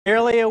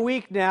Nearly a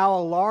week now,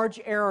 a large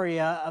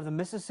area of the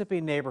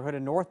Mississippi neighborhood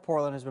in North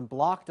Portland has been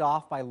blocked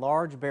off by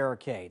large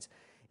barricades.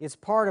 It's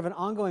part of an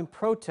ongoing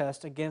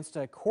protest against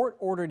a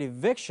court-ordered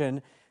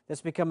eviction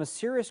that's become a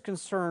serious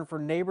concern for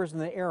neighbors in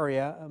the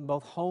area,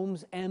 both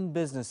homes and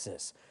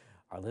businesses.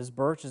 Our Liz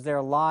Birch is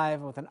there live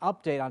with an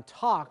update on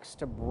talks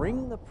to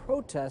bring the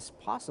protests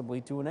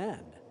possibly to an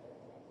end.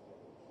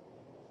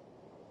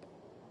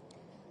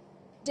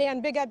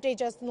 Dan, big update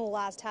just in the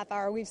last half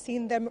hour. We've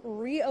seen them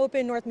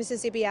reopen North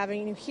Mississippi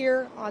Avenue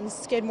here on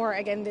Skidmore.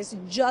 Again, this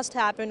just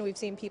happened. We've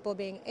seen people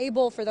being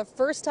able for the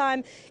first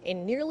time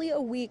in nearly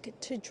a week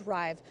to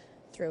drive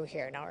through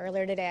here. Now,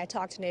 earlier today, I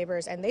talked to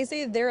neighbors and they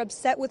say they're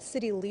upset with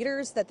city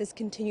leaders that this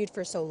continued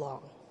for so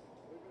long.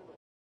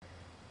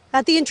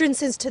 At the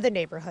entrances to the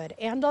neighborhood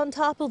and on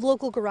top of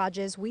local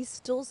garages, we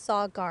still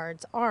saw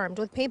guards armed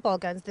with paintball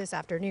guns this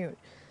afternoon.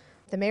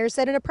 The mayor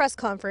said in a press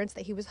conference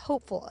that he was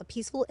hopeful a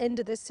peaceful end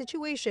to this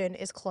situation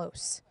is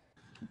close.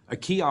 A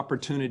key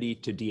opportunity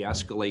to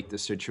de-escalate the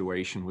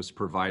situation was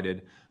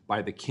provided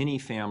by the Kinney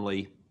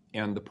family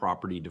and the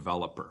property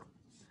developer.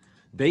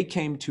 They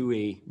came to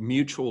a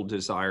mutual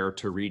desire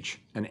to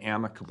reach an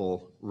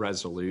amicable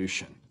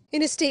resolution.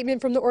 In a statement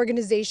from the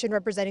organization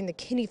representing the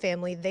Kinney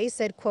family, they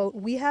said, quote,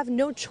 "We have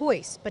no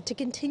choice but to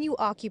continue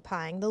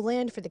occupying the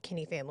land for the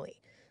Kinney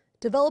family.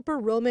 Developer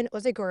Roman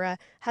Ozegura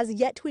has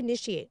yet to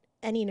initiate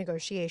any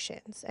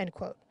negotiations," end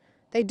quote.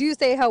 They do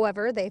say,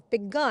 however, they've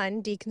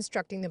begun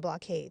deconstructing the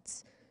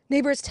blockades.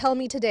 Neighbors tell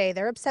me today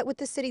they're upset with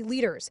the city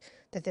leaders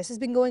that this has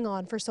been going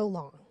on for so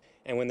long.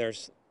 And when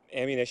there's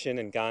ammunition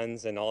and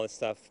guns and all this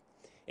stuff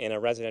in a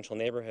residential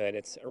neighborhood,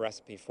 it's a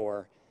recipe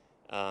for,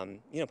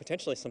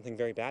 potentially something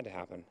very bad to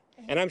happen.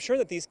 And I'm sure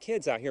that these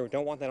kids out here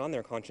don't want that on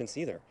their conscience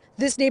either.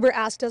 This neighbor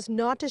asked us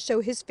not to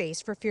show his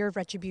face for fear of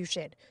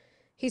retribution.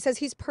 He says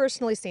he's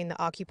personally seen the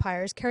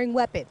occupiers carrying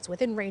weapons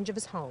within range of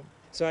his home.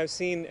 So I've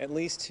seen at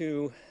least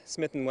 2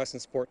 Smith & Wesson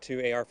Sport 2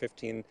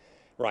 AR-15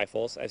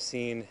 rifles. I've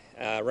seen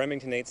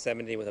Remington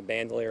 870 with a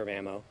bandolier of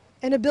ammo.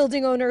 And a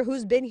building owner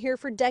who's been here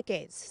for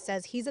decades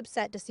says he's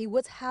upset to see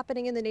what's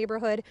happening in the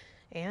neighborhood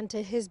and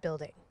to his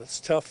building. It's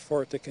tough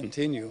for it to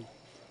continue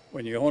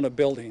when you own a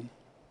building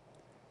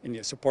and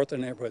you support the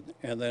neighborhood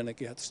and then it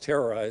gets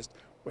terrorized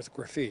with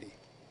graffiti.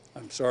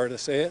 I'm sorry to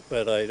say it,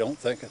 but I don't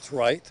think it's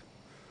right.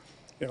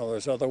 You know,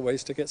 there's other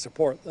ways to get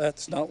support.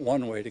 That's not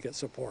one way to get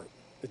support.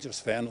 It's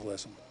just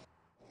vandalism.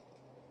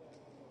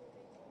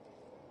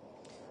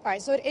 All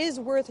right, so it is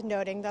worth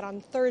noting that on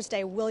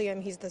Thursday,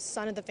 William, he's the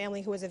son of the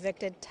family who was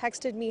evicted,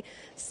 texted me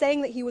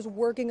saying that he was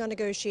working on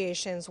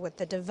negotiations with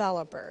the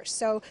developer.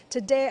 So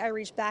today I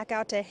reached back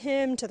out to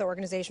him, to the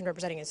organization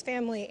representing his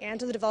family, and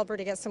to the developer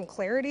to get some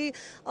clarity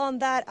on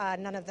that.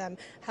 None of them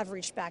have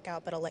reached back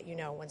out, but I'll let you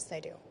know once they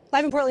do.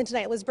 Live in Portland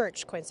tonight, Liz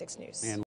Birch, KOIN 6 News.